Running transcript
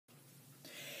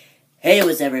Hey,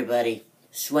 what's everybody?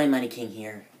 Sway Money King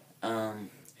here.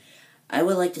 I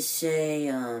would like to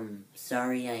say,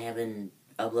 sorry I haven't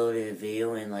uploaded a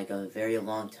video in like a very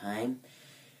long time.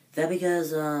 That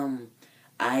because,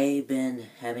 I've been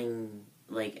having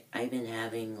like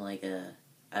a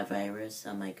virus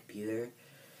on my computer.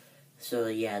 So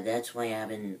yeah, that's why I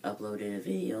haven't uploaded a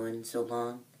video in so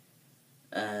long.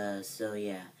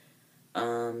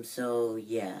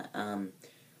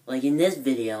 Like in this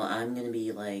video, I'm gonna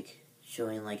be like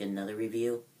showing like another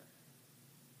review.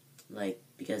 Like,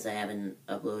 because I haven't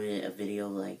uploaded a video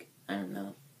like, I don't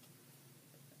know,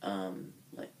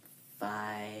 like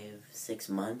 5-6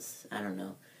 months, I don't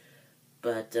know.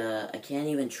 But, I can't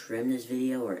even trim this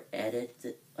video or edit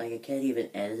it. Like, I can't even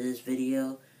edit this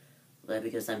video, like,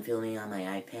 because I'm filming on my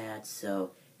iPad,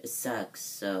 so it sucks,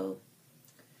 so,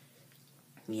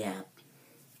 yeah.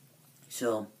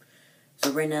 So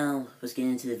right now, let's get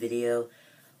into the video.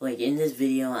 Like, in this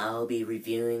video, I'll be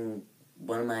reviewing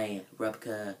one of my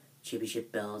Replica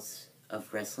championship belts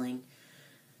of wrestling.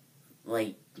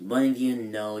 Like, one of you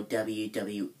know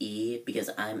WWE,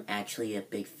 because I'm actually a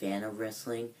big fan of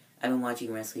wrestling. I've been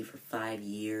watching wrestling for 5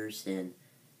 years, and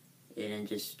it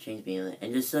just changed me.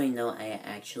 And just so you know, I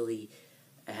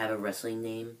have a wrestling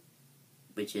name,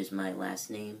 which is my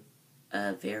last name,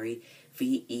 Very,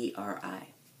 V-E-R-I,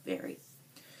 Very.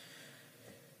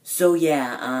 So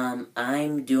yeah,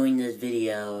 I'm doing this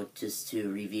video just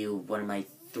to review one of my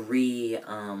 3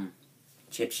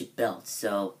 championship belts.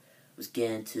 So let's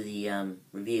get into the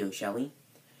review, shall we?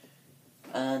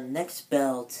 Next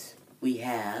belt we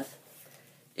have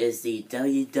is the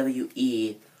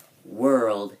WWE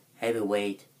World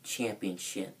Heavyweight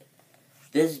Championship.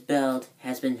 This belt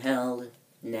has been held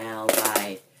now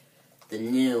by the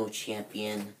new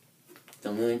champion,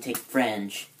 the Lunatic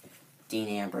Fringe, Dean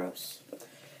Ambrose.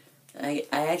 I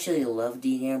actually love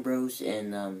Dean Ambrose,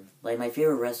 and, like, my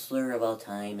favorite wrestler of all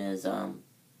time is,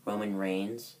 Roman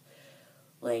Reigns.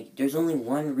 Like, there's only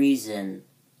one reason,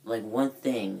 like, one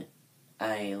thing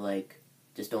I, like,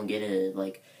 just don't get it.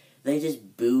 Like, they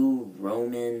just boo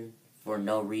Roman for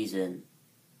no reason.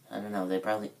 I don't know,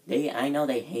 I know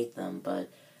they hate them,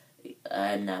 but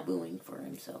I'm not booing for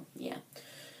him, so, yeah.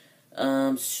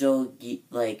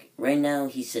 Right now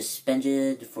he's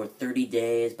suspended for 30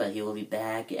 days, but he will be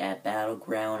back at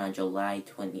Battleground on July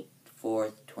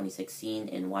 24th, 2016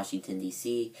 in Washington,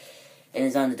 D.C. And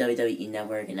it's on the WWE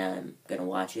Network, and I'm gonna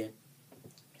watch it.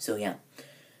 So, yeah.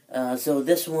 So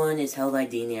this one is held by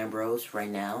Dean Ambrose right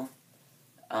now.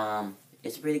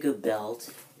 It's a pretty good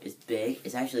belt. It's big.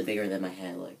 It's actually bigger than my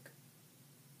head, like.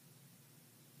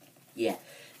 Yeah.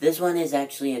 This one is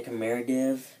actually a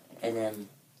commemorative, and then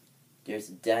there's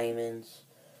diamonds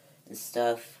and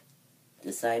stuff,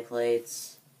 the side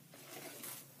plates,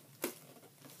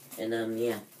 and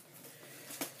yeah.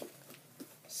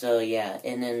 So yeah,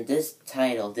 and then this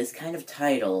kind of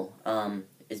title,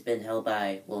 has been held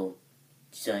by, Roman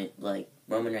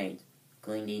Reigns,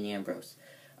 including Dean Ambrose,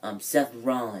 Seth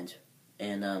Rollins,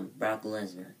 and Brock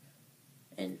Lesnar,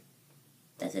 and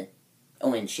that's it.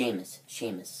 Oh, and Sheamus.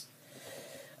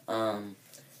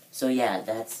 So yeah,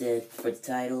 that's it for the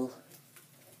title.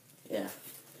 Yeah.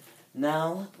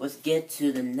 Now, let's get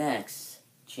to the next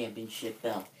championship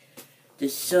belt.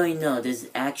 Just so you know, this is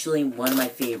actually one of my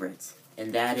favorites,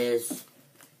 and that is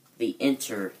the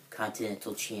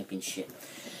Intercontinental Championship.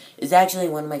 It's actually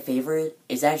one of my favorite.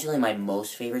 It's actually my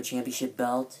most favorite championship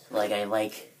belt. Like, I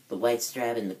like the white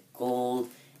strap and the gold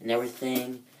and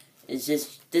everything. It's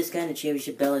just, this kind of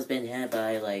championship belt has been had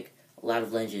by, like, a lot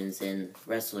of legends and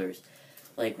wrestlers.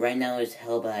 Like, right now it's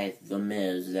held by The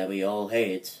Miz, that we all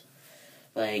hate.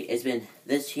 Like,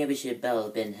 this championship belt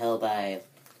has been held by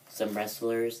some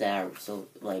wrestlers that are so,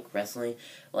 like, wrestling.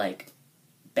 Like,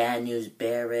 Bad News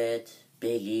Barrett,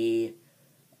 Big E,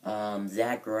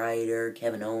 Zack Ryder,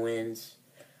 Kevin Owens,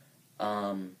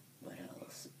 what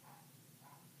else?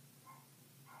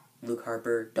 Luke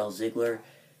Harper, Dolph Ziggler,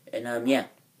 and, yeah.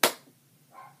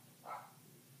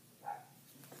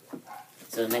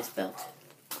 So, next belt.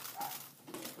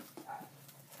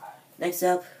 Next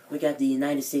up, we got the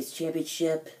United States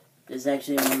Championship. This is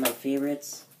actually one of my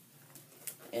favorites.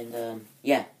 And,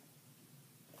 yeah.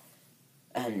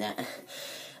 I don't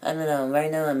know.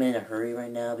 Right now, I'm in a hurry right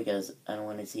now because I don't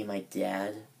want to see my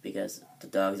dad because the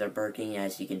dogs are barking,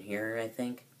 as you can hear, I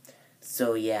think.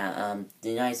 So, yeah, the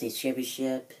United States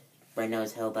Championship right now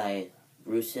is held by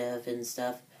Rusev and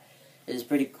stuff. It is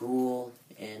pretty cool,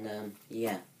 and,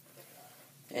 yeah.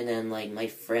 And then, like, my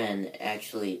friend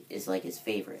actually is, like, his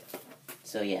favorite.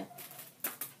 So, yeah.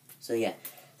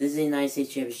 This is the United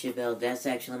States Championship belt. That's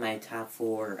actually my top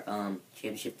 4,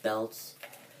 championship belts.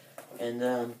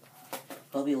 And,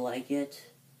 hope you like it.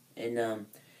 And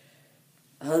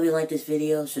I hope you like this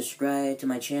video. Subscribe to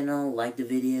my channel, like the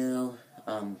video,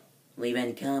 leave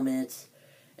any comments.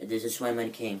 And this is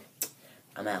Swayman King.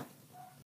 I'm out.